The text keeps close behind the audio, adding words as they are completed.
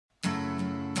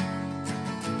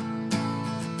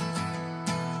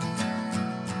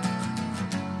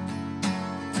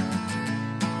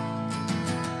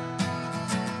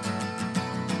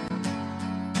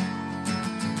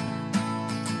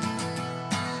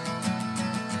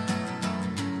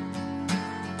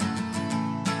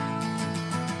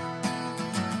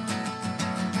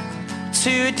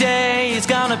Today is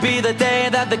gonna be the day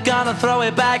that they're gonna throw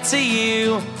it back to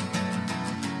you.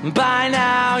 By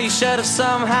now you should have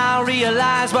somehow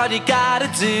realized what you gotta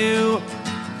do.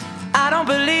 I don't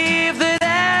believe that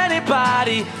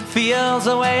anybody feels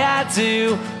the way I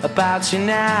do about you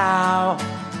now.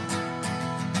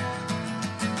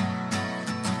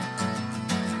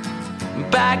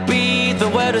 Backbeat, the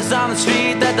word is on the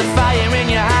street that the fire in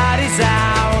your heart is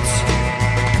out.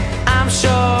 I'm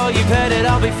sure you've heard it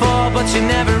all before, but you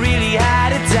never really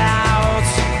had a doubt.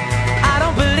 I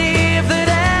don't believe that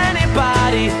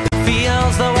anybody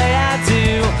feels the way I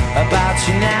do about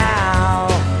you now.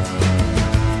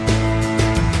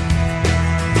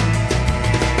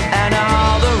 And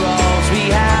all the roads we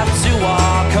have to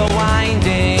walk are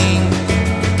winding,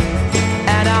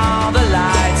 and all the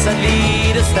lights that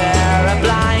lead us there are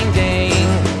blinding.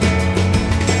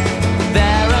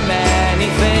 There are many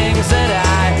things that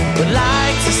I would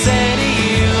like to say to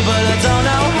you, but I don't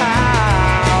know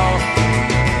how.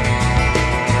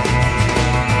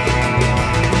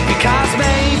 Because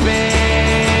maybe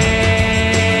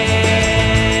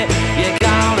you're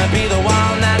gonna be the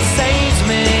one that saves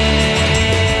me.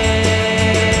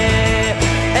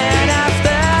 And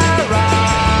after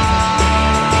all,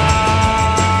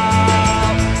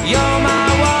 you're my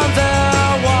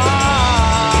wonderwall.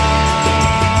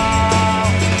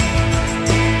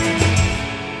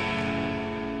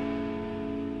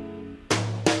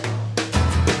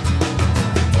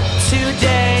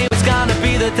 Today was gonna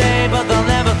be the day, but they'll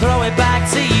never throw it back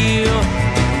to you.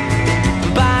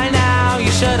 By now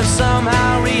you should have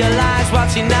somehow realized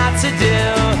what you're not to do.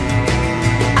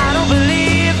 I don't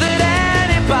believe that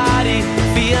anybody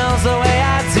feels the way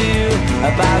I do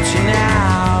about you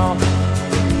now.